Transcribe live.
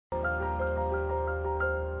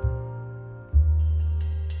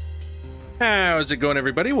How's it going,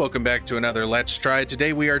 everybody? Welcome back to another Let's Try.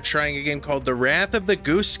 Today we are trying a game called The Wrath of the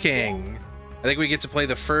Goose King. I think we get to play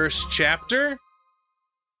the first chapter.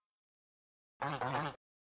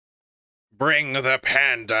 Bring the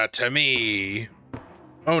panda to me.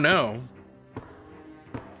 Oh no.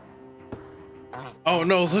 Oh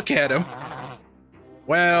no, look at him.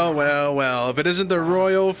 Well, well, well, if it isn't the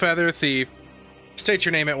royal feather thief. State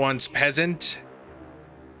your name at once, peasant.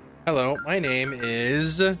 Hello, my name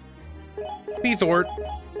is Beethort.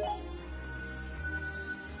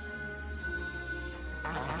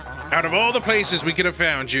 Out of all the places we could have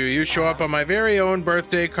found you, you show up on my very own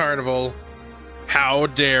birthday carnival. How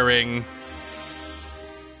daring.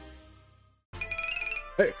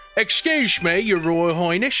 Excuse me, your royal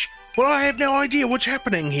highness. Well, I have no idea what's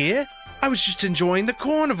happening here. I was just enjoying the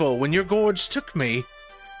carnival when your guards took me.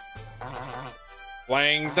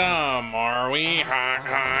 Playing dumb, are we? Honk,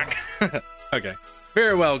 honk. Okay.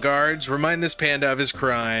 Very well, guards. Remind this panda of his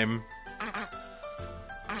crime.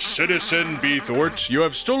 Citizen Beethort, you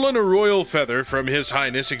have stolen a royal feather from His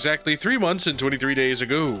Highness exactly 3 months and 23 days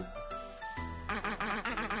ago.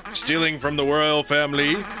 Stealing from the royal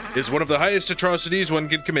family is one of the highest atrocities one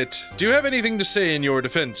can commit. Do you have anything to say in your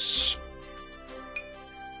defense?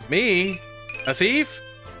 Me? A thief?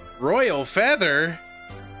 Royal feather?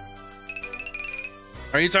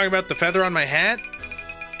 Are you talking about the feather on my hat?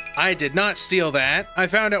 I did not steal that. I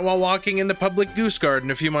found it while walking in the public goose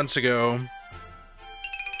garden a few months ago.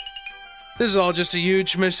 This is all just a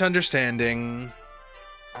huge misunderstanding.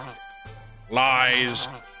 Lies.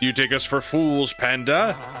 Do you take us for fools,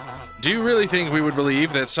 panda? Do you really think we would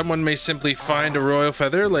believe that someone may simply find a royal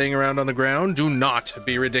feather laying around on the ground? Do not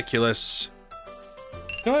be ridiculous.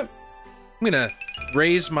 You know what? I'm gonna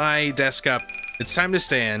raise my desk up. It's time to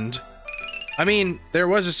stand. I mean, there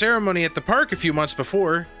was a ceremony at the park a few months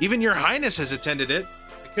before. Even your highness has attended it.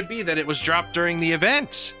 It could be that it was dropped during the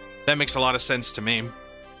event. That makes a lot of sense to me.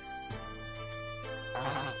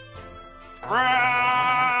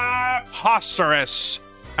 Preposterous!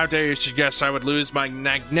 How dare you suggest I would lose my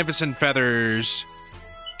magnificent feathers?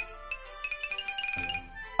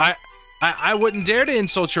 I wouldn't dare to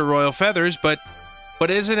insult your royal feathers, but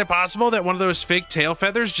isn't it possible that one of those fake tail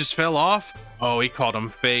feathers just fell off? Oh, he called them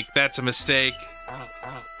fake. That's a mistake.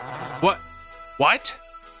 What? What?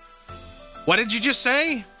 What did you just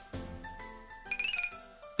say?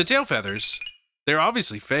 The tail feathers. They're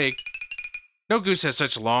obviously fake. No goose has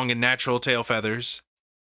such long and natural tail feathers.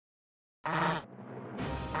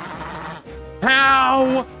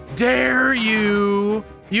 How dare you?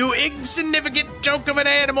 You insignificant joke of an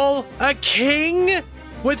animal! A king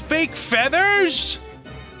with fake feathers?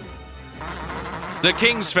 The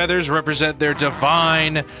king's feathers represent their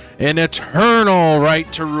divine and eternal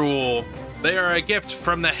right to rule. They are a gift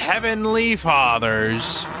from the heavenly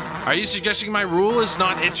fathers. Are you suggesting my rule is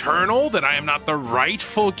not eternal? That I am not the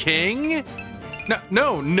rightful king?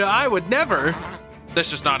 No, I would never.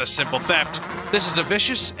 This is not a simple theft. This is a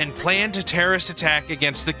vicious and planned terrorist attack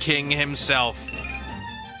against the king himself.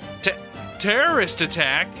 Terrorist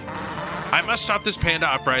attack? I must stop this panda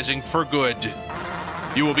uprising for good.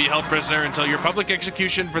 You will be held prisoner until your public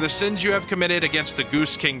execution for the sins you have committed against the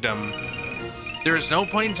Goose Kingdom. There is no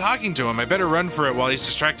point in talking to him. I better run for it while he's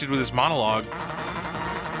distracted with his monologue.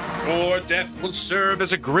 Or death will serve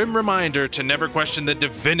as a grim reminder to never question the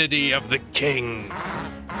divinity of the king.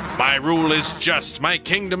 My rule is just, my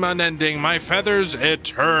kingdom unending, my feathers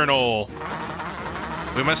eternal.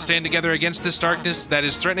 We must stand together against this darkness that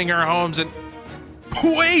is threatening our homes and...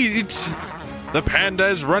 Wait! The panda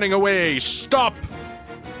is running away. Stop!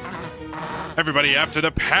 Everybody after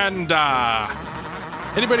the panda!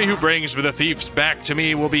 Anybody who brings the thieves back to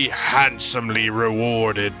me will be handsomely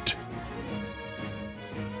rewarded.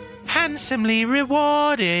 Handsomely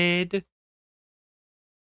rewarded.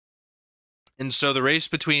 And so the race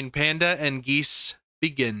between panda and geese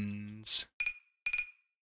begins.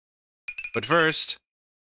 But first,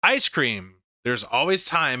 ice cream. There's always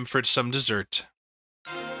time for some dessert.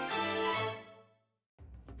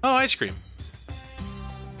 Oh, ice cream.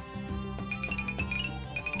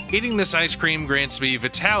 Eating this ice cream grants me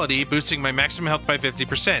vitality, boosting my maximum health by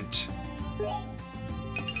 50%.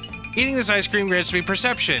 Eating this ice cream grants me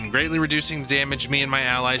perception, greatly reducing the damage me and my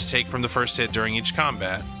allies take from the first hit during each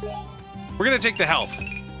combat. We're gonna take the health.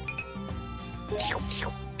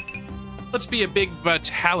 Let's be a big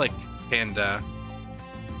vitalic panda.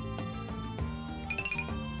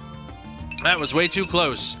 That was way too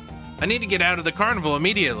close. I need to get out of the carnival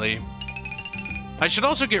immediately. I should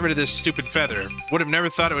also get rid of this stupid feather. Would have never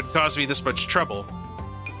thought it would cause me this much trouble.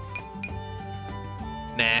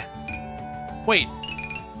 Nah. Wait,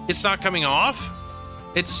 it's not coming off?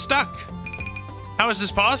 It's stuck. How is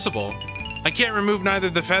this possible? I can't remove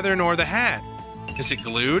neither the feather nor the hat. Is it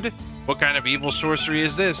glued? What kind of evil sorcery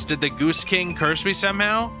is this? Did the Goose King curse me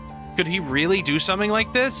somehow? Could he really do something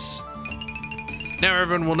like this? Now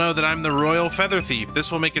everyone will know that I'm the royal feather thief.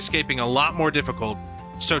 This will make escaping a lot more difficult.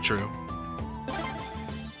 So true.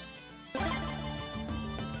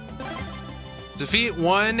 Defeat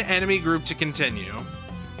one enemy group to continue.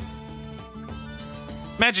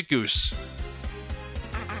 Magic Goose.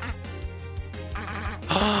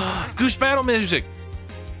 Goose battle music.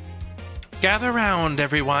 Gather round,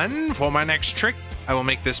 everyone. For my next trick, I will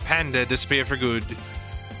make this panda disappear for good.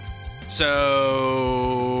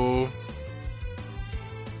 So...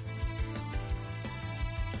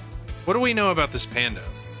 what do we know about this panda?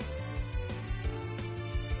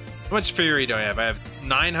 How much fury do I have? I have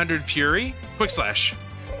 900 fury? Quick slash.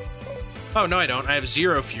 Oh, no, I don't. I have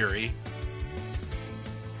 0 fury.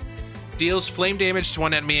 Deals flame damage to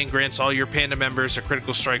one enemy and grants all your panda members a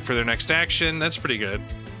critical strike for their next action. That's pretty good.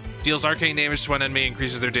 Deals arcane damage to one enemy,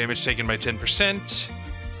 increases their damage taken by 10%.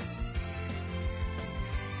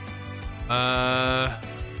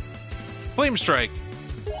 Flame strike.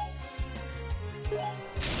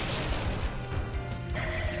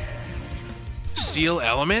 Seal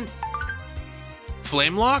element?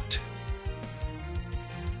 Flame locked?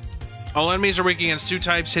 All enemies are weak against 2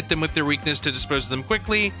 types. Hit them with their weakness to dispose of them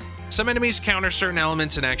quickly. Some enemies counter certain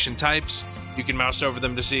elements and action types. You can mouse over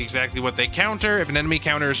them to see exactly what they counter. If an enemy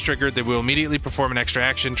counter is triggered, they will immediately perform an extra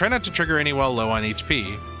action. Try not to trigger any while low on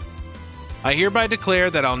HP. I hereby declare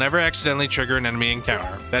that I'll never accidentally trigger an enemy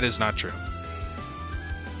encounter. That is not true.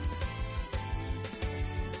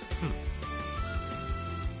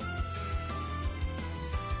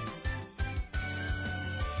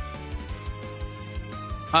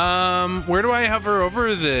 Where do I hover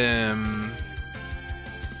over them?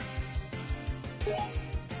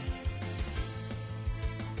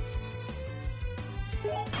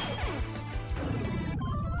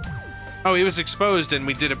 Oh, he was exposed and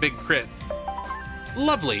we did a big crit.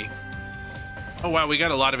 Lovely. Oh wow, we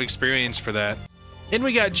got a lot of experience for that. And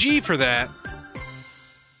we got G for that.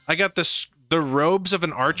 I got the robes of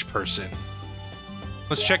an arch person.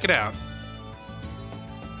 Let's check it out.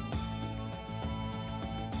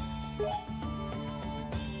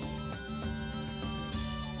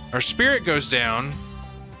 Our spirit goes down.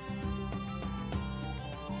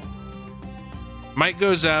 Might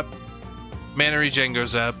goes up. Mana regen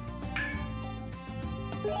goes up.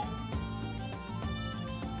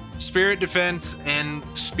 Spirit defense and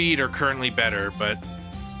speed are currently better, but...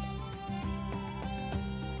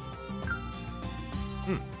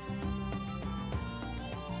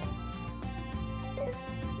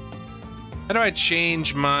 How do I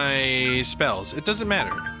change my spells? It doesn't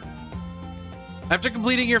matter. After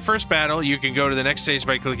completing your first battle, you can go to the next stage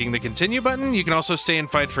by clicking the continue button. You can also stay and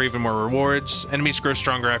fight for even more rewards. Enemies grow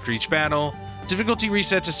stronger after each battle. Difficulty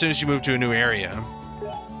resets as soon as you move to a new area.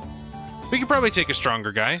 We could probably take a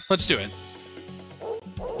stronger guy. Let's do it.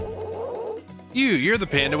 You're the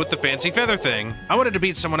panda with the fancy feather thing. I wanted to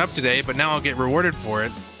beat someone up today, but now I'll get rewarded for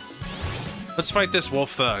it. Let's fight this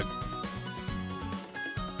wolf thug.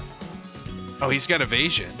 Oh, he's got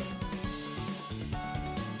evasion.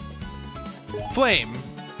 Flame.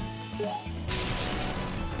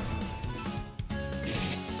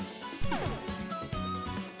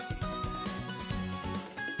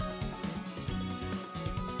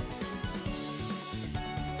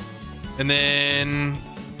 And then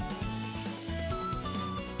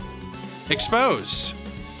expose.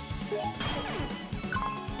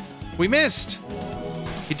 We missed.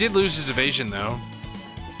 He did lose his evasion though.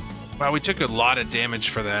 Wow, we took a lot of damage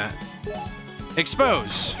for that.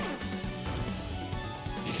 Expose.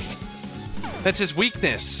 That's his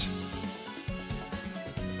weakness.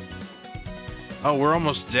 Oh, we're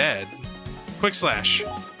almost dead. Quick slash.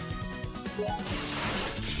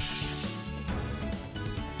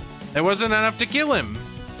 That wasn't enough to kill him.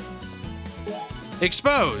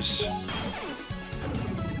 Expose.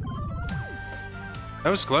 That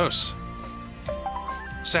was close.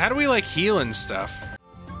 So how do we like heal and stuff?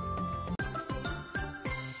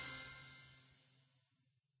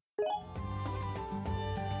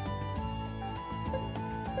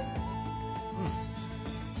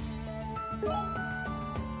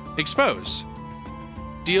 Expose.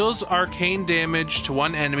 Deals arcane damage to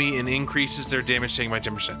one enemy and increases their damage taken by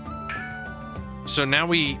 10%. So now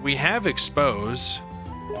we have expose.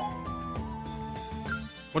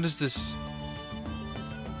 What is this?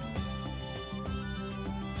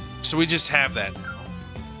 So we just have that now.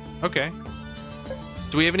 Okay.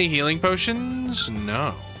 Do we have any healing potions?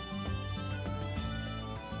 No.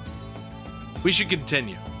 We should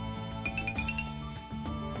continue.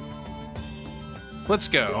 Let's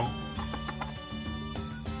go.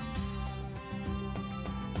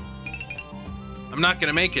 I'm not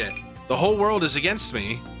gonna make it. The whole world is against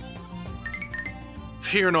me.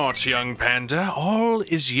 Fear not, young panda. All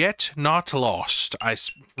is yet not lost. I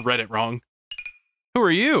read it wrong. Who are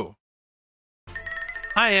you?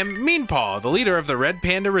 I am Meanpaw, the leader of the Red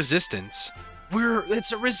Panda Resistance.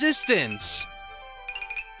 It's a resistance.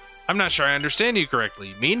 I'm not sure I understand you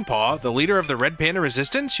correctly. Meanpaw, the leader of the Red Panda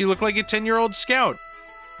Resistance? You look like a 10-year-old scout.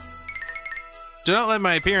 Do not let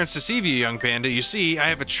my appearance deceive you, young panda. You see, I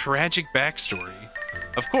have a tragic backstory.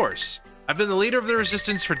 Of course. I've been the leader of the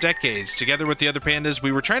Resistance for decades. Together with the other pandas,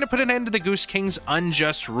 we were trying to put an end to the Goose King's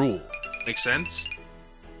unjust rule. Make sense?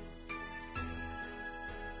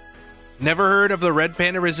 Never heard of the Red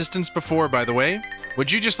Panda Resistance before, by the way.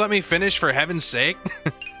 Would you just let me finish for heaven's sake?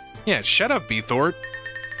 Yeah, shut up, Beethort.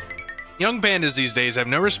 Young pandas these days have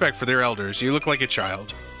no respect for their elders. You look like a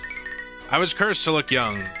child. I was cursed to look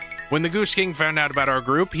young. When the Goose King found out about our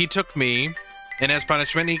group, he took me, and as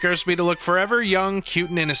punishment, he cursed me to look forever young,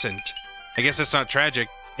 cute, and innocent. I guess that's not tragic.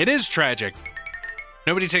 It is tragic.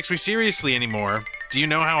 Nobody takes me seriously anymore. Do you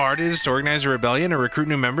know how hard it is to organize a rebellion or recruit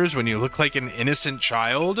new members when you look like an innocent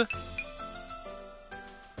child?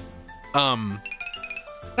 Now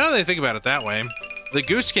that I think about it that way, the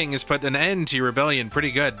Goose King has put an end to your rebellion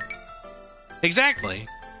pretty good. Exactly.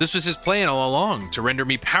 This was his plan all along, to render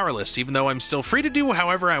me powerless even though I'm still free to do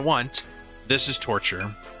however I want. This is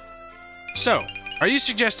torture. So, are you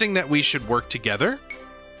suggesting that we should work together?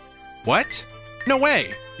 What? No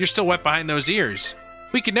way! You're still wet behind those ears.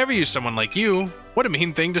 We could never use someone like you. What a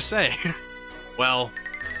mean thing to say. Well,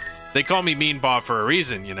 they call me Meanpaw for a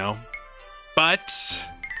reason, you know. But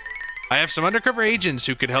I have some undercover agents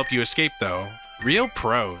who could help you escape, though. Real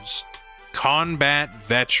pros. Combat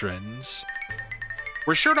veterans.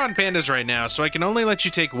 We're short on pandas right now, so I can only let you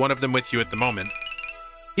take one of them with you at the moment.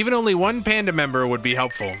 Even only one panda member would be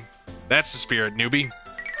helpful. That's the spirit, newbie.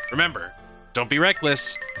 Remember, don't be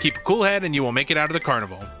reckless. Keep a cool head and you will make it out of the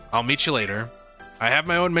carnival. I'll meet you later. I have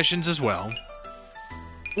my own missions as well.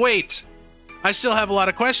 Wait! I still have a lot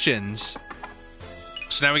of questions.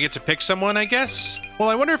 So now we get to pick someone, I guess? Well,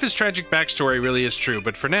 I wonder if his tragic backstory really is true,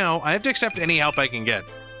 but for now, I have to accept any help I can get.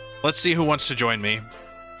 Let's see who wants to join me.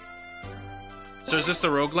 So is this the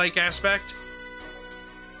roguelike aspect?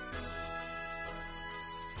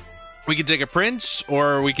 We can take a prince,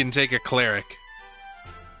 or we can take a cleric.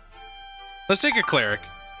 Let's take a cleric.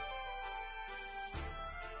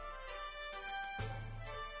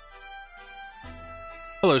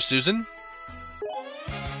 Hello, Susan.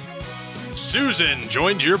 Susan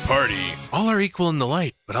joined your party. All are equal in the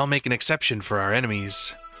light, but I'll make an exception for our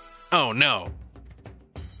enemies. Oh, no.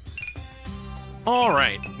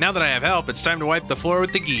 Alright, now that I have help, it's time to wipe the floor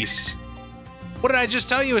with the geese. What did I just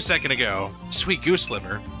tell you a second ago? Sweet goose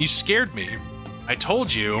liver, you scared me. I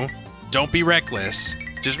told you, don't be reckless.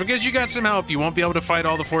 Just because you got some help, you won't be able to fight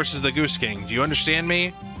all the forces of the Goose King. Do you understand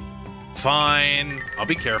me? Fine, I'll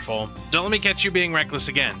be careful. Don't let me catch you being reckless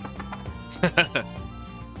again.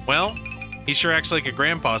 Well, he sure acts like a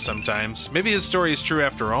grandpa sometimes. Maybe his story is true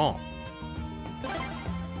after all.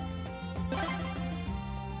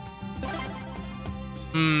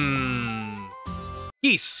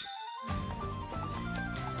 Geese.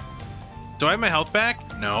 Do I have my health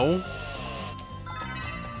back? No.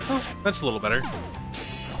 Oh, that's a little better.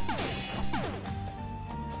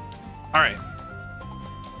 Alright.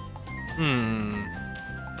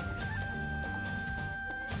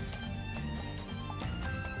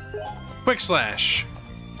 Quick slash.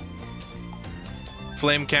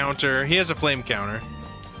 Flame counter. He has a flame counter.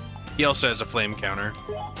 He also has a flame counter.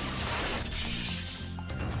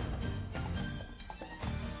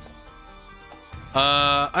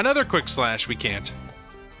 Another quick slash, we can't.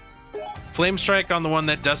 Flame strike on the one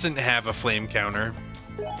that doesn't have a flame counter.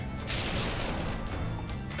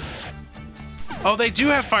 Oh, they do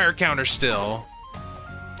have fire counter still.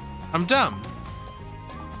 I'm dumb.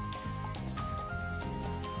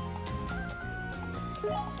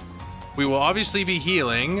 We will obviously be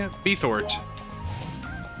healing Beethort.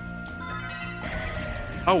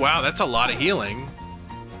 Oh wow, that's a lot of healing.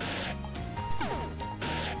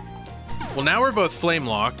 Well, now we're both flame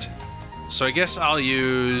locked, so I guess I'll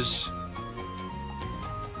use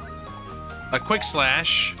a quick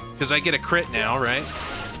slash, because I get a crit now, right?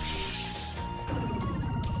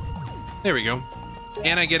 There we go.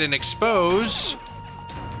 And I get an expose.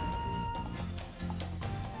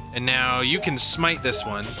 And now you can smite this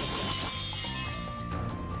one.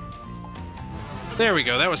 There we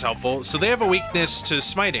go, that was helpful. So they have a weakness to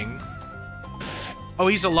smiting. Oh,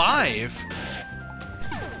 he's alive.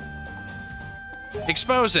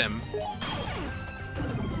 Expose him.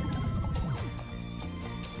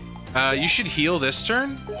 You should heal this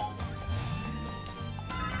turn.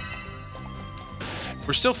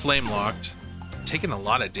 We're still flame locked. Taking a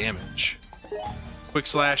lot of damage. Quick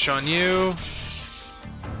slash on you.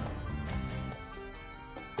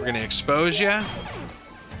 We're gonna expose ya.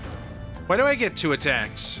 Why do I get 2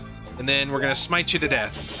 attacks? And then we're gonna smite you to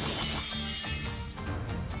death.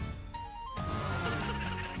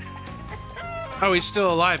 Oh, he's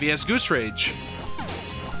still alive. He has Goose Rage.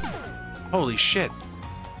 Holy shit.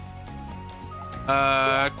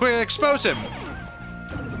 Quick, expose him.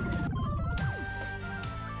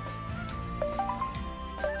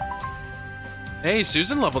 Hey,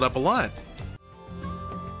 Susan leveled up a lot.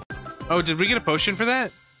 Oh, did we get a potion for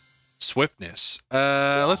that? Swiftness.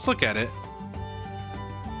 Let's look at it.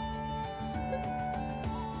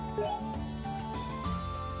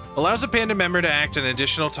 Allows a panda member to act an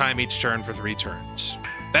additional time each turn for 3 turns.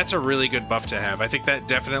 That's a really good buff to have. I think that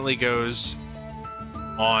definitely goes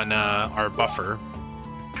on our buffer.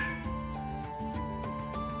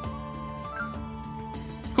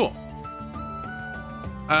 Cool.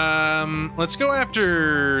 Let's go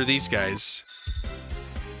after these guys.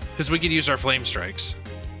 Because we could use our flame strikes.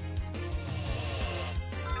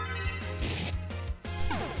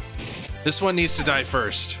 This one needs to die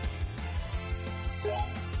first.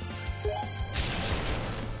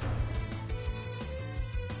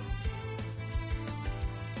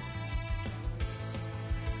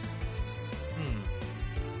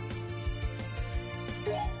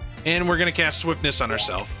 And we're gonna cast Swiftness on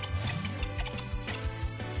ourselves.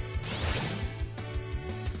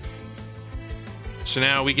 So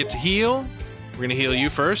now we get to heal. We're gonna heal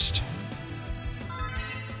you first.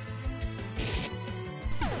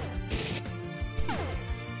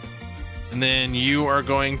 And then you are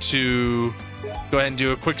going to go ahead and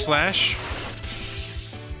do a quick slash.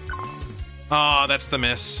 Oh, that's the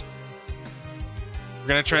miss. We're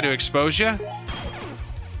gonna try to expose you.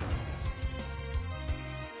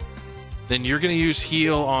 Then you're gonna use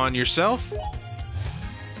heal on yourself.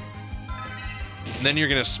 And then you're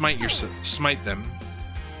gonna smite them.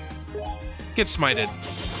 Get smited.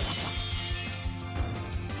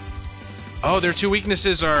 Oh, their 2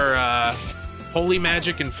 weaknesses are holy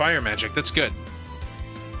magic and fire magic. That's good.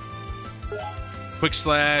 Quick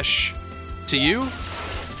slash to you.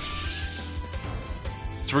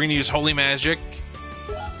 So we're gonna use holy magic.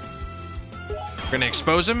 We're gonna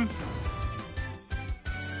expose him.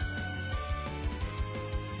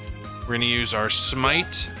 We're gonna use our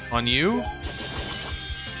smite on you.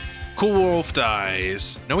 Cool Wolf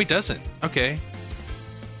dies. No, he doesn't. Okay.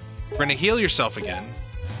 We're gonna heal yourself again.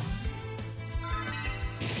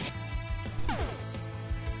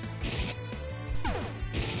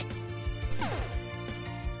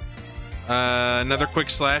 Another quick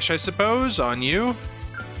slash, I suppose, on you.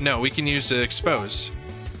 No, we can use the expose.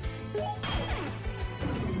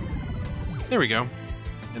 There we go.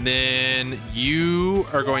 And then you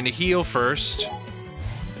are going to heal first.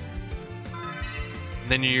 And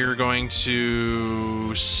then you're going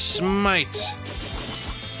to smite.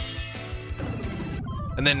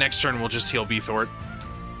 And then next turn we'll just heal Beathort.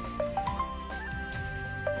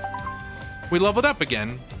 We leveled up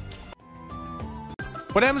again.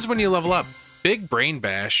 What happens when you level up? Big Brain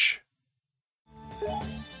Bash.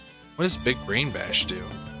 What does Big Brain Bash do?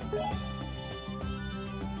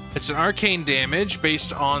 It's an arcane damage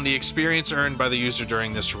based on the experience earned by the user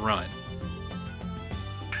during this run.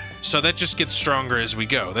 So that just gets stronger as we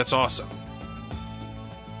go. That's awesome.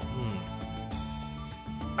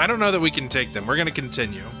 I don't know that we can take them. We're going to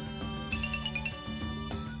continue.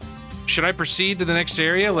 Should I proceed to the next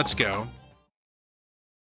area? Let's go.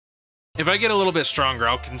 If I get a little bit stronger,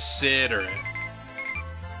 I'll consider it.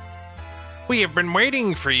 We have been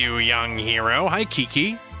waiting for you, young hero. Hi,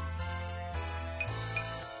 Kiki.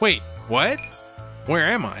 Wait, what? Where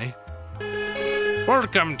am I?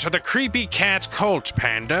 Welcome to the Creepy Cat Cult,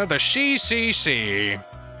 Panda, the CCC.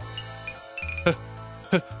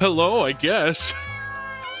 Hello, I guess.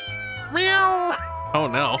 Meow. Oh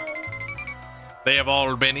no. They have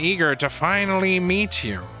all been eager to finally meet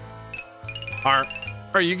you.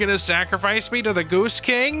 Are you gonna sacrifice me to the Goose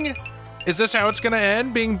King? Is this how it's gonna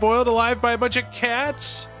end, being boiled alive by a bunch of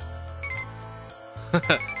cats?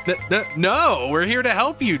 No, we're here to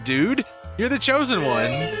help you, dude. You're the chosen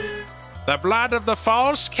one. The blood of the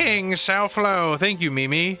false king shall flow. Thank you,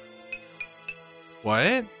 Mimi.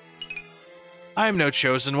 What? I'm no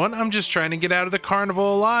chosen one. I'm just trying to get out of the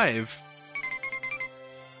carnival alive.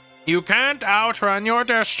 You can't outrun your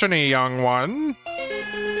destiny, young one.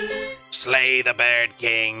 Slay the Bird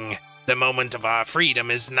King. The moment of our freedom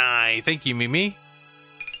is nigh. Thank you, Mimi.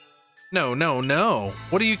 No, no, no.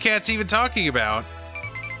 What are you cats even talking about?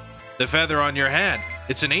 The feather on your hat.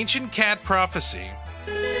 It's an ancient cat prophecy.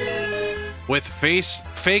 With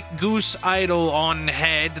fake goose idol on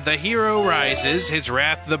head, the hero rises. His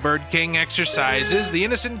wrath the bird king exercises. The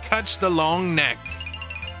innocent cuts the long neck.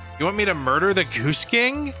 You want me to murder the Goose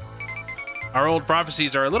King? Our old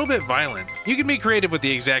prophecies are a little bit violent. You can be creative with the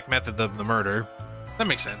exact method of the murder. That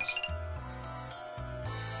makes sense.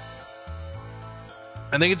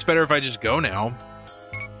 I think it's better if I just go now.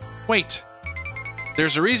 Wait.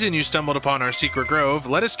 There's a reason you stumbled upon our secret grove.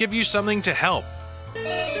 Let us give you something to help.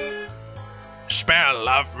 Spell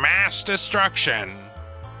of mass destruction.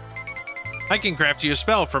 I can craft you a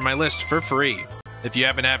spell from my list for free. If you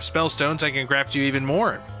happen to have spell stones, I can craft you even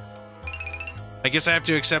more. I guess I have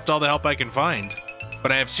to accept all the help I can find,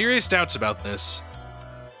 but I have serious doubts about this.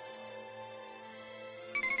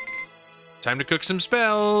 Time to cook some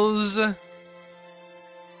spells.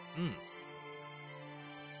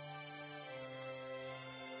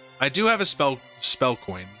 I do have a spell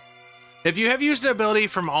coin. If you have used an ability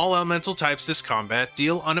from all elemental types this combat,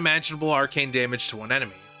 deal unimaginable arcane damage to one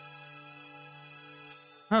enemy.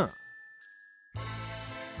 Huh.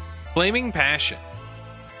 Flaming Passion.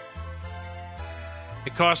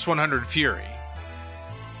 It costs 100 Fury.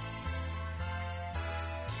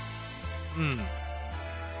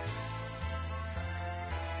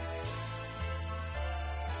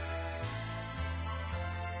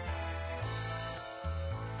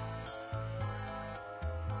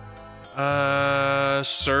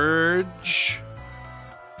 Surge.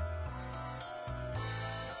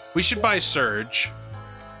 We should buy Surge.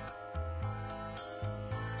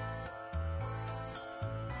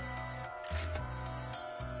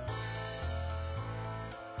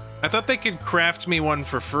 I thought they could craft me one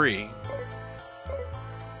for free.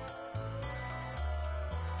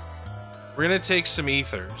 We're gonna take some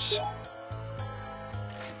ethers.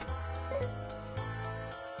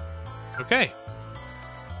 Okay.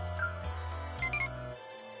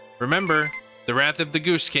 Remember, the wrath of the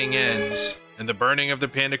Goose King ends, and the burning of the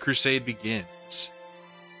Panda Crusade begins.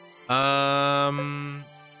 Are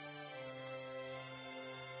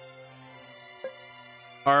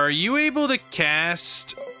you able to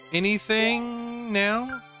cast anything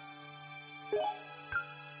now?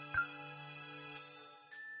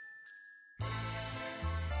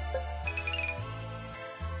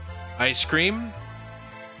 Ice cream?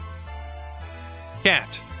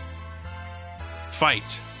 Cat.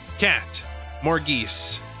 Fight. Cat. More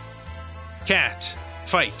geese. Cat.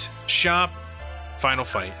 Fight. Shop. Final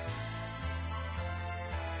fight.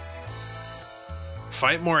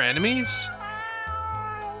 Fight more enemies?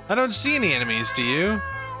 I don't see any enemies, do you?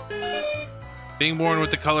 Being born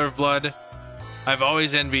with the color of blood, I've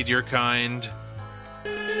always envied your kind.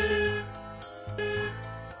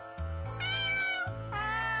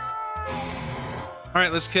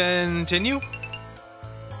 Alright, let's continue.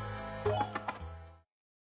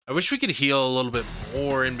 I wish we could heal a little bit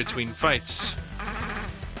more in between fights.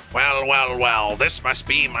 Well, well, well, this must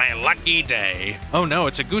be my lucky day. Oh no,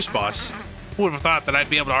 it's a goose boss. Who would have thought that I'd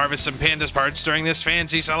be able to harvest some pandas parts during this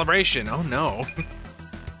fancy celebration? Oh no.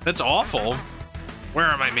 That's awful. Where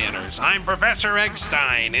are my manners? I'm Professor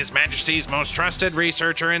Eggstein, His Majesty's most trusted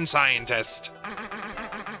researcher and scientist.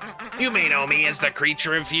 You may know me as the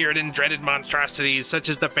creature of feared and dreaded monstrosities, such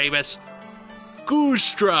as the famous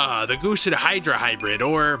Goostra, the Goose and Hydra hybrid,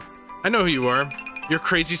 or I know who you are. You're a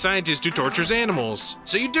crazy scientist who tortures animals.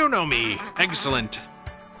 So you do know me. Excellent.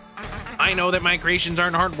 I know that my creations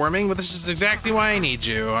aren't heartwarming, but this is exactly why I need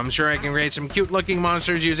you. I'm sure I can create some cute-looking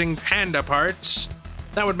monsters using panda parts.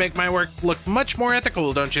 That would make my work look much more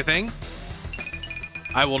ethical, don't you think?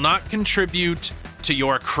 I will not contribute to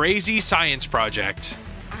your crazy science project.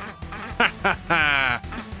 Ha ha ha.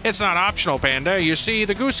 It's not optional, Panda. You see,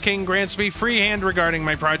 the Goose King grants me free hand regarding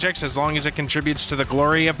my projects as long as it contributes to the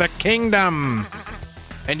glory of the kingdom.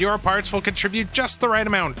 And your parts will contribute just the right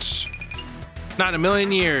amount. Not in a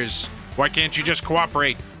million years. Why can't you just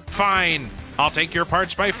cooperate? Fine. I'll take your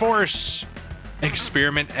parts by force.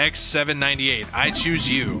 Experiment X798. I choose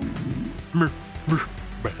you.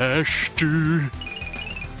 Master.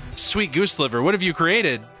 Sweet goose liver, what have you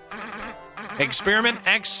created? Experiment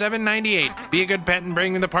X798. Be a good pet and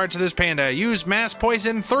bring me the parts of this panda. Use mass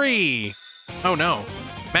poison 3. Oh no.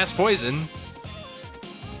 Mass poison?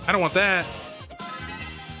 I don't want that.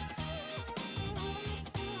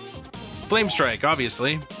 Flame strike,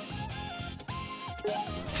 obviously.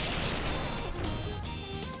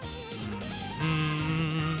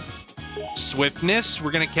 Swiftness,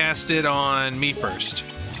 we're gonna cast it on me first.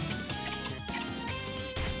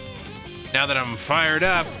 Now that I'm fired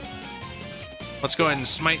up, let's go ahead and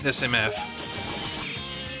smite this MF.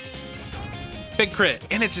 Big crit,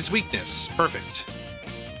 and it's his weakness. Perfect.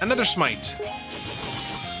 Another smite.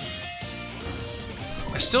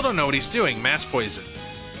 I still don't know what he's doing. Mass poison.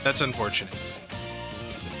 That's unfortunate.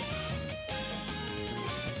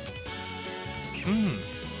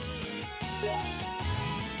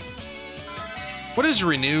 What does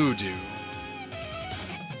Renew do?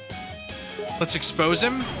 Let's expose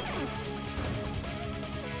him.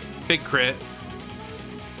 Big crit.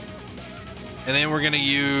 And then we're gonna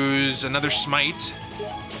use another smite.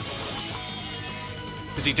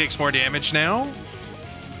 Because he takes more damage now.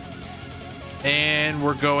 And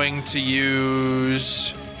we're going to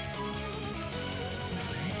use...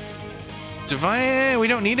 Divine... We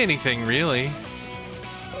don't need anything, really.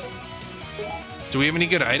 Do we have any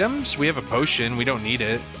good items? We have a potion. We don't need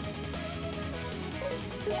it.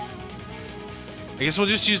 I guess we'll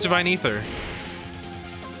just use Divine Ether.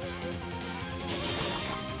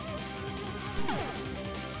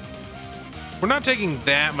 We're not taking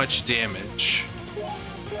that much damage.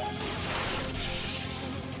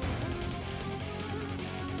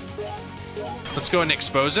 Let's go and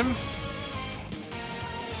expose him.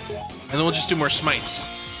 And then we'll just do more smites.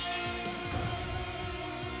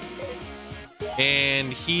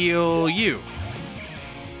 And heal you.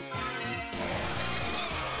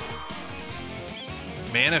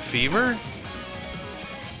 Mana Fever?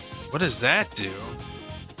 What does that do?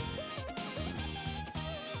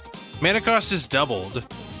 Mana cost is doubled.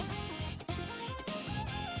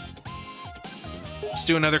 Let's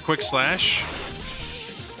do another quick slash.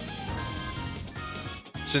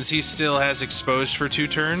 Since he still has exposed for 2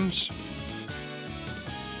 turns.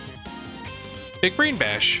 Big Brain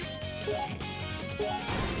Bash.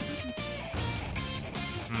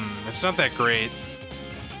 It's not that great.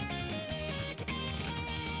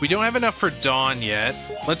 We don't have enough for Dawn yet.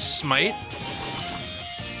 Let's smite.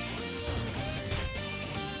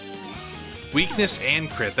 Weakness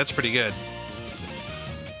and crit. That's pretty good.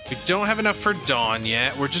 We don't have enough for Dawn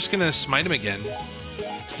yet. We're just gonna smite him again.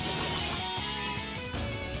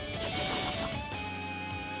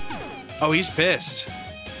 Oh, he's pissed.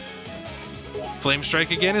 Flame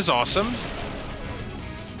Strike again is awesome.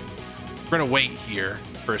 We're gonna wait here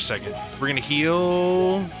for a second. We're gonna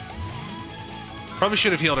heal. Probably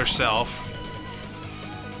should have healed ourselves.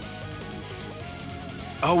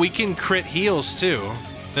 Oh, we can crit heals too.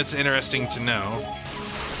 That's interesting to know.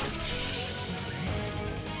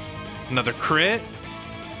 Another crit.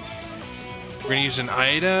 We're gonna use an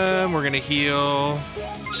item. We're gonna heal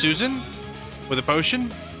Susan with a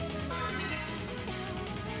potion.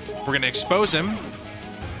 We're gonna expose him.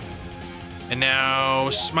 And now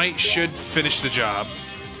Smite should finish the job.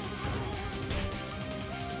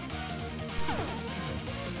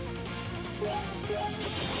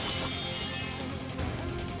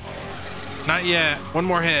 Not yet. One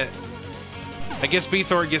more hit. I guess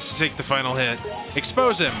Beathor gets to take the final hit.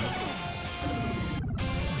 Expose him.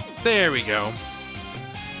 There we go.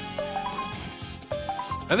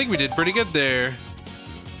 I think we did pretty good there.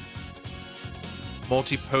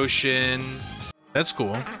 Multi-potion. That's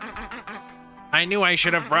cool. I knew I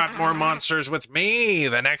should have brought more monsters with me.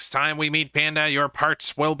 The next time we meet Panda, your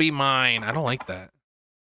parts will be mine. I don't like that.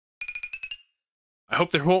 I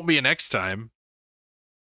hope there won't be a next time.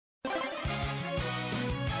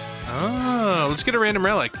 Oh, let's get a random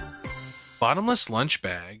relic. Bottomless lunch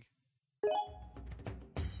bag.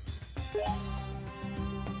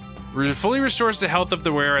 Fully restores the health of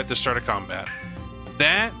the wearer at the start of combat.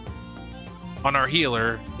 That, on our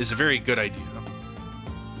healer, is a very good idea.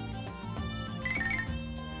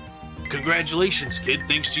 Congratulations, kid.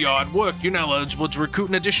 Thanks to your hard work, you're now eligible to recruit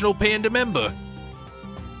an additional Panda member.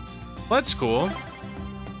 Well, that's cool.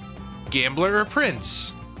 Gambler or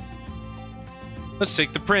Prince? Let's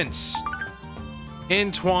take the Prince.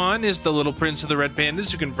 Antoine is the little prince of the red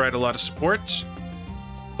pandas who can provide a lot of support.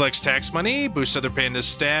 Collects tax money, boosts other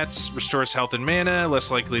pandas' stats, restores health and mana,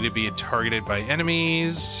 less likely to be targeted by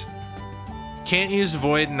enemies. Can't use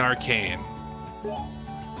Void and Arcane.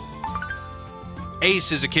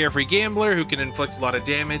 Ace is a carefree gambler who can inflict a lot of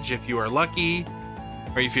damage if you are lucky.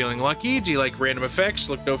 Are you feeling lucky? Do you like random effects?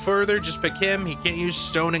 Look no further, just pick him. He can't use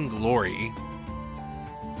Stone and Glory.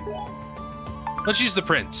 Let's use the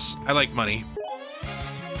Prince. I like money.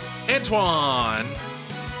 Antoine!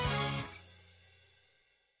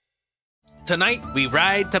 Tonight, we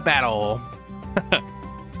ride to battle.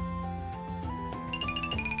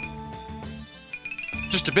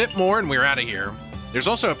 Just a bit more and we're out of here. There's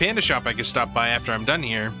also a panda shop I can stop by after I'm done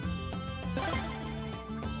here.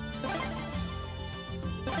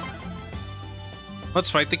 Let's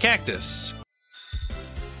fight the cactus.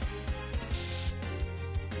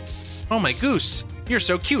 Oh my Goose, you're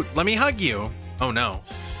so cute. Let me hug you. Oh no.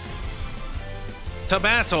 To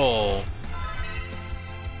battle!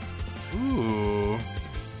 Ooh.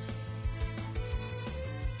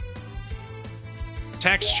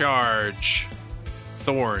 Tax charge.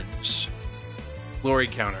 Thorns. Glory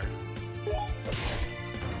counter.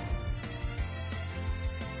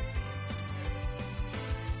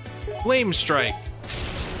 Flame strike.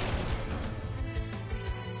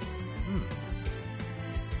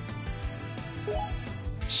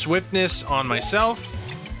 Swiftness on myself.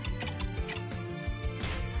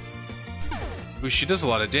 Ooh, she does a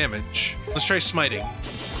lot of damage. Let's try smiting.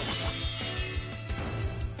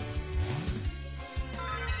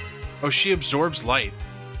 Oh, she absorbs light.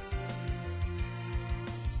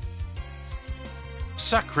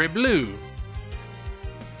 Sacre bleu.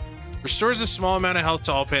 Restores a small amount of health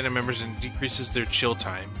to all panda members and decreases their chill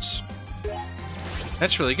times.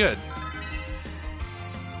 That's really good.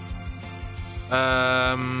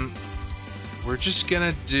 We're just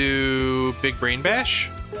gonna do Big Brain Bash.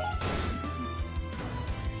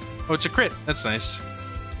 Oh, it's a crit. That's nice.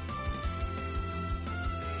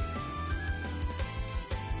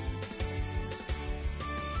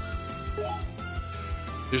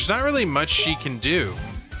 There's not really much she can do.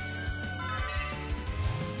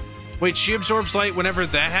 Wait, she absorbs light whenever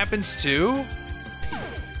that happens too?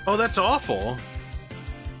 Oh, that's awful.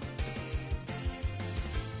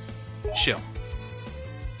 Chill.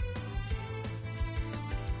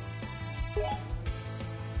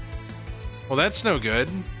 Well, that's no good.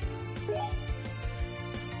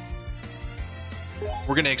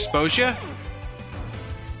 We're gonna expose you.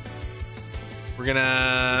 We're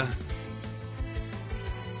gonna...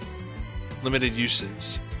 Limited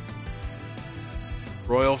uses.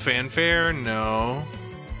 Royal fanfare? No.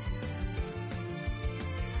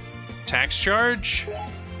 Tax charge?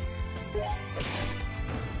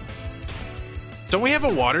 Don't we have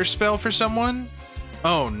a water spell for someone?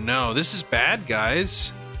 Oh no, this is bad,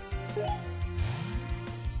 guys.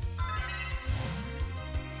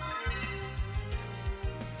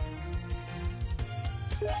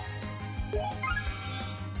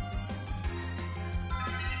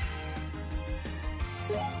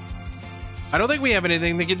 I don't think we have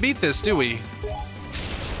anything that can beat this, do we?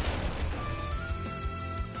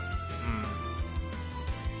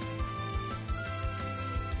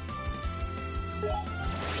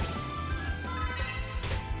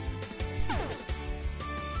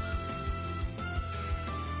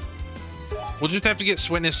 We'll just have to get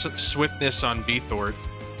swiftness on Beathort.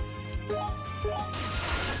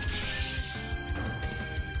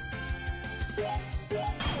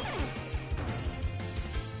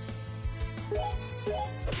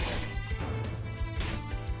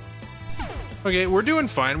 Okay, we're doing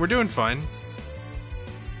fine. We're doing fine.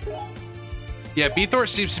 Yeah, Beathort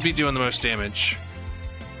seems to be doing the most damage.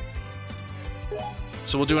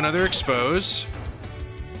 So we'll do another expose.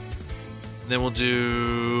 Then we'll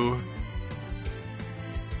do...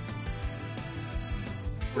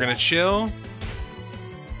 We're gonna chill.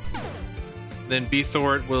 Then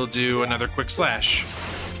Beathort will do another quick slash.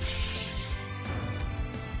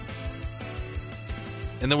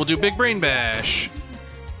 And then we'll do Big Brain Bash.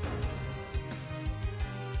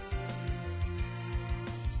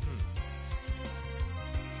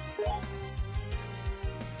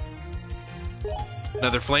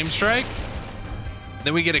 Another Flame Strike.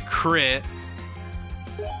 Then we get a crit.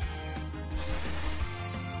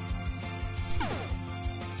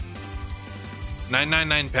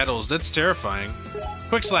 $999 petals. That's terrifying.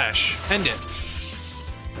 Quick slash. End it.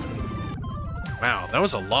 Wow, that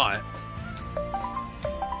was a lot.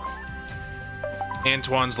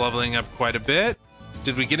 Antoine's leveling up quite a bit.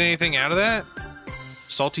 Did we get anything out of that?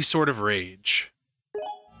 Salty Sword of Rage.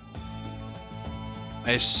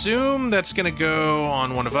 I assume that's gonna go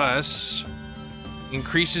on one of us.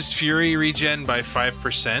 Increases Fury regen by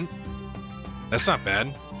 5%. That's not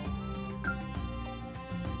bad.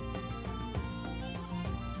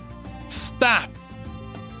 Stop!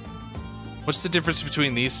 What's the difference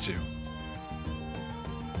between these two?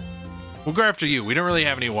 We'll go after you. We don't really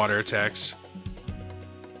have any water attacks.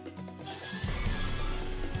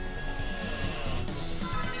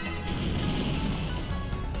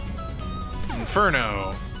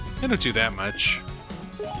 Inferno. They don't do that much.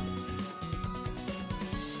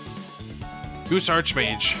 Goose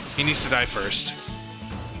Archmage. He needs to die first.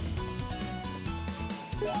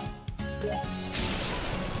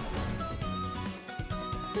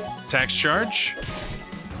 Tax charge.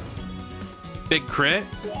 Big crit.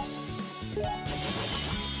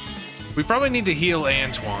 We probably need to heal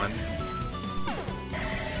Antoine.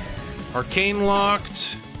 Arcane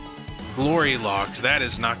locked. Glory locked. That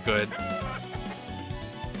is not good.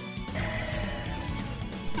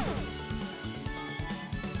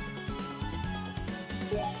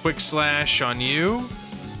 Quick slash on you.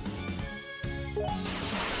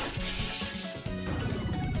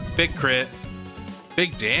 Big crit.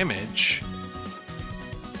 Big damage.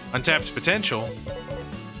 Untapped potential.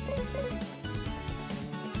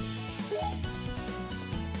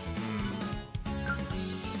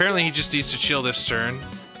 Apparently he just needs to chill this turn.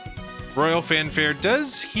 Royal Fanfare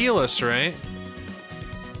does heal us, right?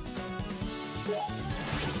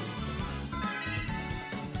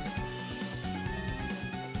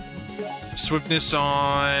 Swiftness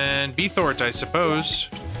on Beathort, I suppose.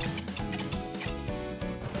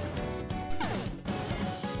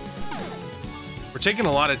 We're taking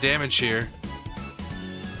a lot of damage here.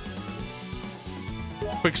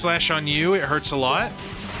 Quick slash on you, it hurts a lot.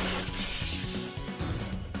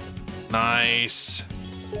 Nice.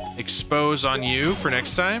 Expose on you for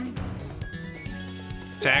next time.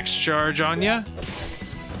 Tax charge on ya.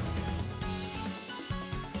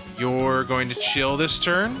 You're going to chill this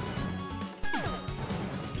turn.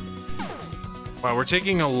 Wow, we're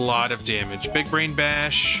taking a lot of damage. Big Brain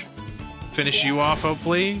Bash. Finish you off,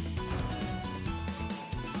 hopefully.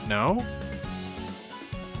 No?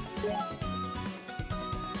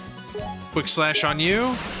 Quick slash on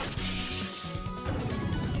you.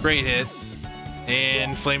 Great hit.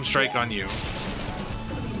 And Flame Strike on you.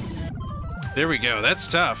 There we go. That's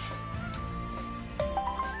tough.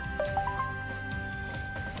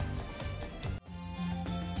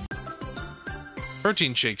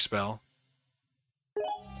 Protein Shake spell.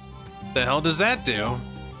 The hell does that do?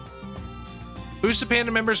 Boosts the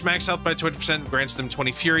Pandamembers max health by 20%, grants them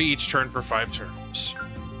 20 Fury each turn for 5 turns.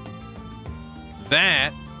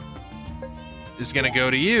 That is gonna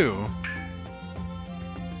go to you.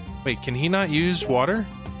 Wait, can he not use water?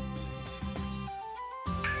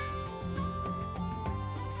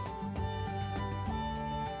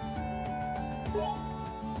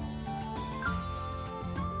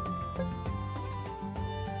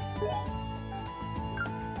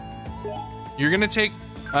 You're gonna take,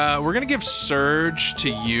 we're gonna give Surge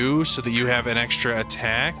to you so that you have an extra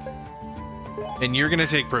attack. And you're gonna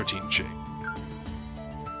take Protein Shake.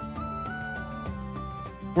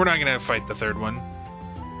 We're not gonna fight the third one.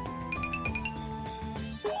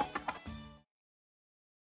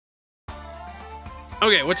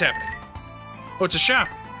 Okay, what's happening? Oh, it's a shop.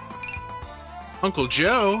 Uncle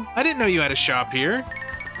Joe, I didn't know you had a shop here.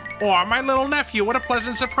 Oh, my little nephew, what a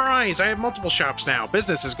pleasant surprise. I have multiple shops now.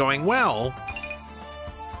 Business is going well.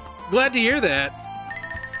 Glad to hear that.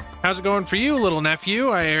 How's it going for you, little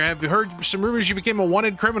nephew? I have heard some rumors you became a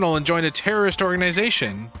wanted criminal and joined a terrorist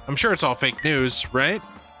organization. I'm sure it's all fake news, right?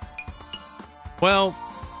 Well,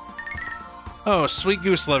 oh, sweet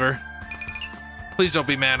goose liver. Please don't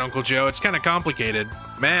be mad, Uncle Joe. It's kind of complicated.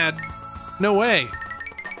 Mad? No way.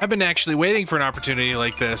 I've been actually waiting for an opportunity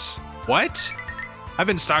like this. What? I've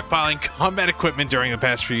been stockpiling combat equipment during the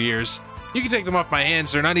past few years. You can take them off my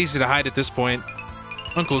hands. They're not easy to hide at this point.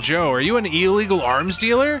 Uncle Joe, are you an illegal arms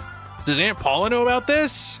dealer? Does Aunt Paula know about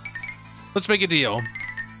this? Let's make a deal.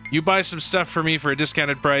 You buy some stuff for me for a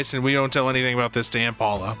discounted price, and we don't tell anything about this to Aunt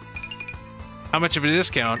Paula. How much of a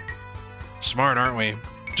discount? Smart, aren't we?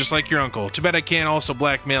 Just like your uncle. Too bad I can't also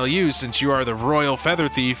blackmail you since you are the royal feather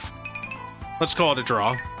thief. Let's call it a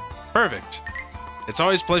draw. Perfect. It's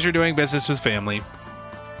always a pleasure doing business with family.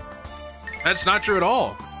 That's not true at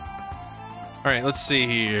all. All right, let's see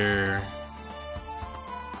here.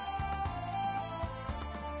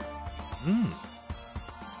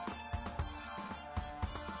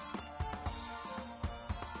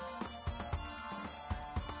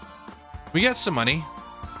 We got some money.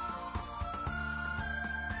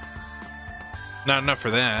 Not enough for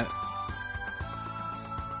that.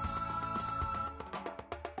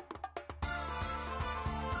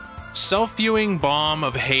 Self-viewing bomb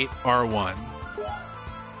of hate R1.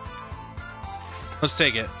 Let's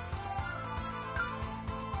take it.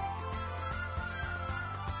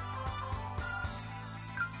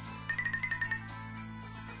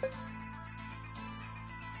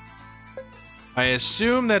 I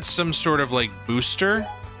assume that's some sort of like booster.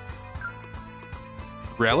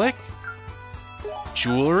 Relic?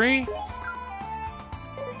 Jewelry?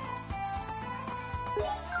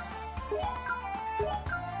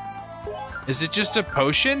 Is it just a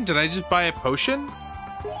potion? Did I just buy a potion?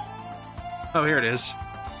 Oh, here it is.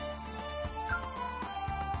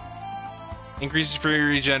 Increases free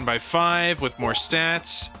regen by 5 with more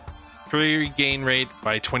stats. Free gain rate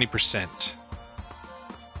by 20%.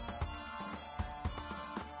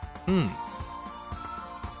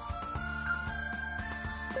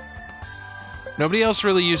 Nobody else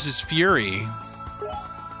really uses Fury.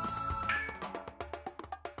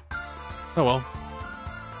 Oh well.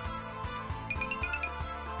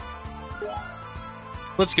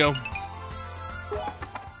 Let's go.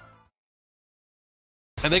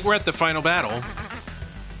 I think we're at the final battle.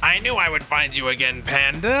 I knew I would find you again,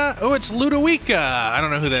 Panda. Oh, it's Ludovica. I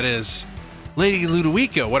don't know who that is. Lady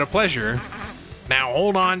Ludovica, what a pleasure. Now,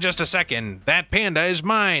 hold on just a second. That panda is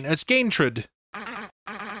mine. It's Gaintrude.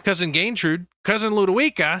 Cousin Gaintrude? Cousin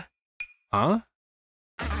Ludovica? Huh?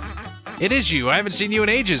 It is you. I haven't seen you in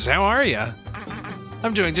ages. How are you?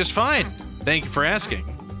 I'm doing just fine. Thank you for asking.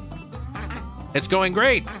 It's going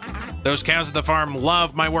great. Those cows at the farm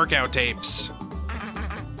love my workout tapes.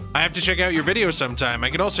 I have to check out your videos sometime. I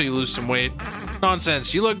could also lose some weight.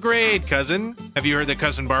 Nonsense. You look great, cousin. Have you heard that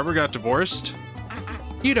Cousin Barbara got divorced?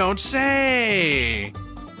 You don't say.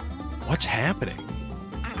 What's happening?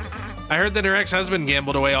 I heard that her ex-husband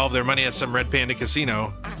gambled away all of their money at some Red Panda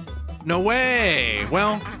casino. No way.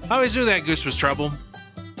 Well, I always knew that Goose was trouble.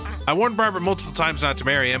 I warned Barbara multiple times not to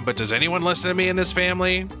marry him, but does anyone listen to me in this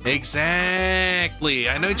family? Exactly.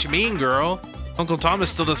 I know what you mean, girl. Uncle Thomas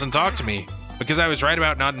still doesn't talk to me because I was right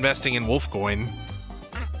about not investing in wolf coin.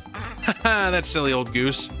 Haha, that silly old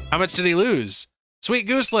goose. How much did he lose? Sweet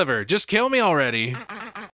goose liver, just kill me already.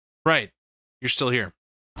 Right, you're still here.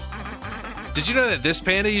 Did you know that this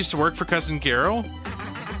panda used to work for Cousin Carol?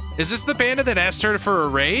 Is this the panda that asked her for a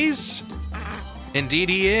raise? Indeed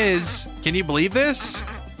he is. Can you believe this?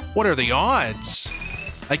 What are the odds?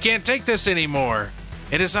 I can't take this anymore.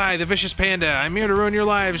 It is I, the vicious panda. I'm here to ruin your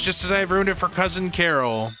lives just as I've ruined it for Cousin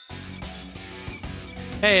Carol.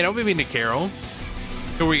 Hey, don't be mean to Carol.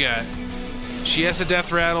 Who we got? She has a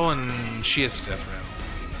death rattle and she has a death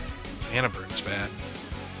rattle. Mana burn's bad.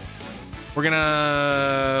 We're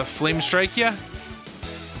gonna flame strike ya.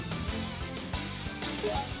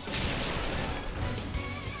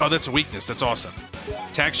 Oh, that's a weakness. That's awesome.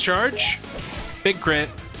 Tax charge. Big crit.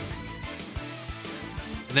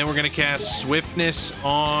 And then we're gonna cast swiftness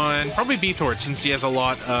on probably Beathort since he has a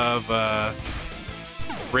lot of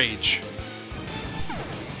rage.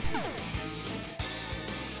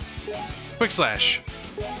 Quick slash.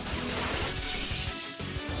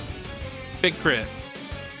 Big crit.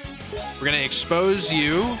 We're gonna expose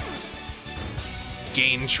you.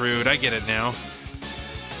 Gaintrude, I get it now.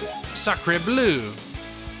 Sacre bleu.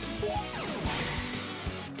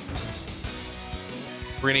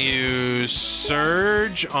 We're gonna use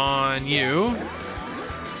Surge on you.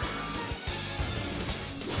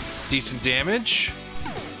 Decent damage.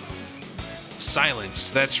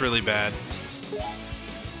 Silenced, that's really bad.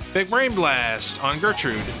 Big Brain Blast on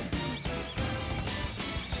Gertrude.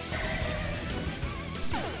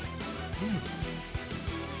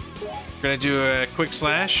 We're gonna do a quick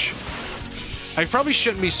slash. I probably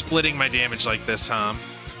shouldn't be splitting my damage like this, huh?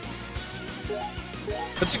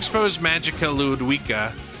 Let's expose Magica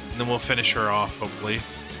Ludovica, and then we'll finish her off, hopefully.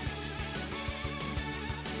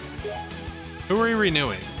 Who are we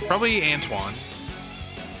renewing? Probably Antoine.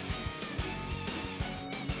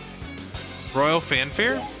 Royal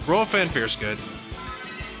Fanfare? Royal Fanfare's good.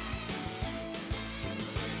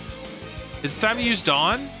 Is it time to use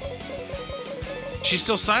Dawn? She's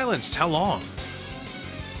still silenced. How long?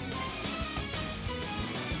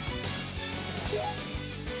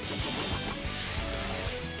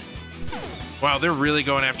 Wow, they're really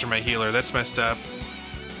going after my healer. That's messed up.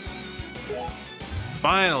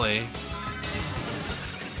 Finally.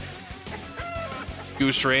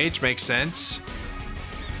 Goose Rage makes sense.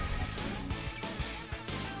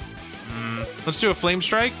 Let's do a Flame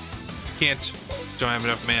Strike. Can't. Don't have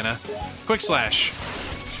enough mana. Quick Slash.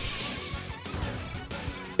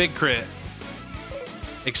 Big crit.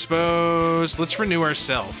 Expose. Let's renew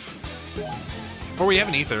ourselves. Or we have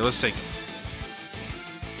an Ether. Let's take it.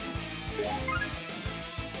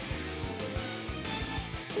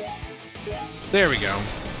 There we go.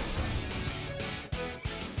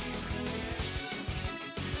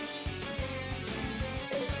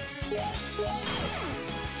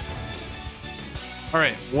 All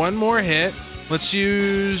right, one more hit. Let's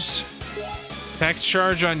use Tax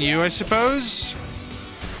Charge on you, I suppose.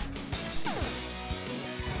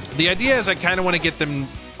 The idea is I kind of want to get them...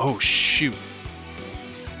 Oh, shoot.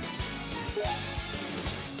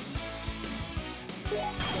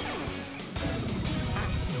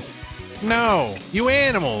 No, you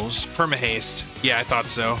animals. Permahaste. Yeah, I thought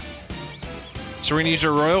so. So we're gonna use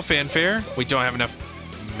our Royal Fanfare. We don't have enough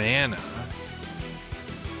mana.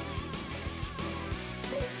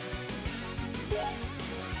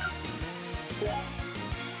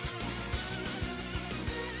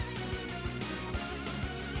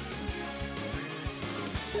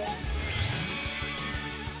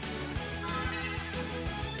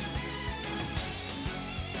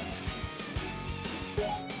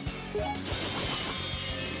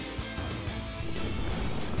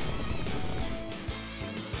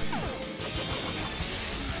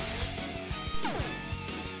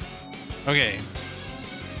 Okay.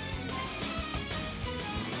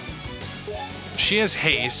 She has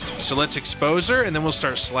haste, so let's expose her, and then we'll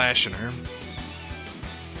start slashing her.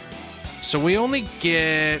 So we only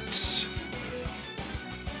get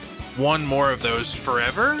one more of those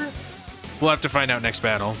forever? We'll have to find out next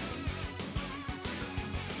battle.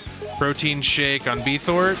 Protein shake on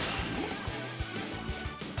Beethort.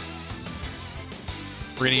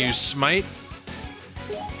 We're gonna use Smite.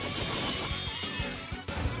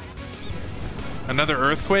 Another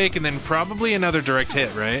Earthquake, and then probably another direct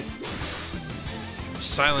hit, right?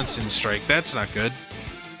 Silencing Strike, that's not good.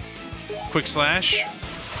 Quick Slash.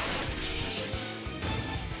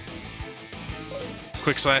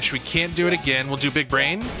 Quick Slash, we can't do it again. We'll do Big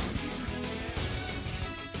Brain.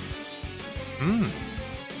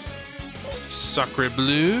 Sacre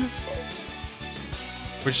Bleu.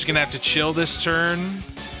 We're just gonna have to chill this turn.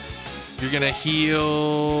 You're gonna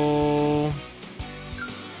heal...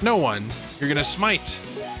 no one. You're gonna Smite.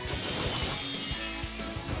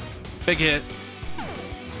 Big hit.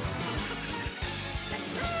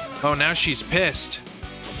 Oh, now she's pissed.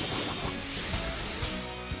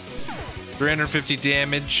 350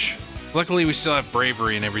 damage. Luckily, we still have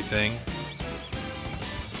bravery and everything.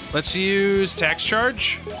 Let's use Tax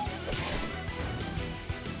Charge.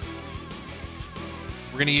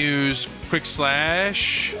 We're gonna use Quick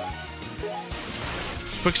Slash.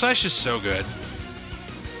 Quick Slash is so good.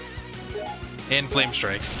 And Flame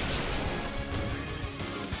Strike.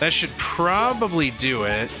 That should probably do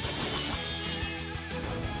it.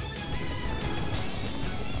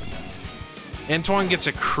 Antoine gets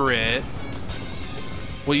a crit.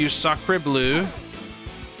 We'll use Sacre Bleu.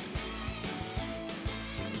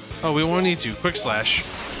 Oh, we won't need to. Quick Slash.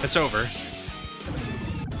 It's over.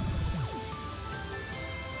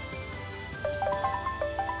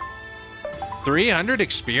 $300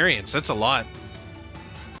 experience. That's a lot.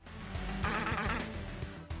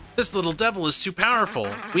 This little devil is too powerful.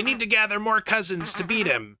 We need to gather more cousins to beat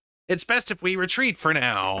him. It's best if we retreat for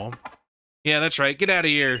now. Yeah, that's right. Get out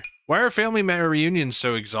of here. Why are family reunions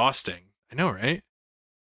so exhausting? I know, right?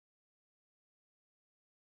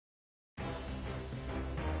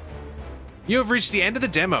 You have reached the end of the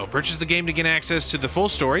demo. Purchase the game to gain access to the full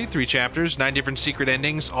story, 3 chapters, 9 different secret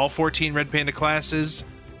endings, all 14 Red Panda classes,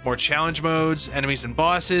 more challenge modes, enemies and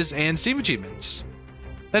bosses, and Steam achievements.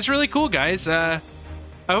 That's really cool, guys. I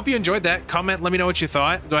hope you enjoyed that. Comment, let me know what you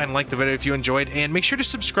thought. Go ahead and like the video if you enjoyed, and make sure to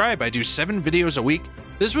subscribe. I do 7 videos a week.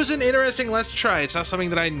 This was an interesting Let's Try. It's not something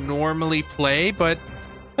that I normally play, but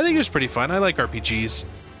I think it was pretty fun. I like RPGs.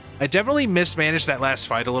 I definitely mismanaged that last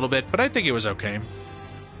fight a little bit, but I think it was okay.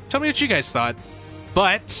 Tell me what you guys thought.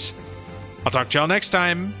 But I'll talk to y'all next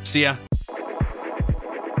time. See ya.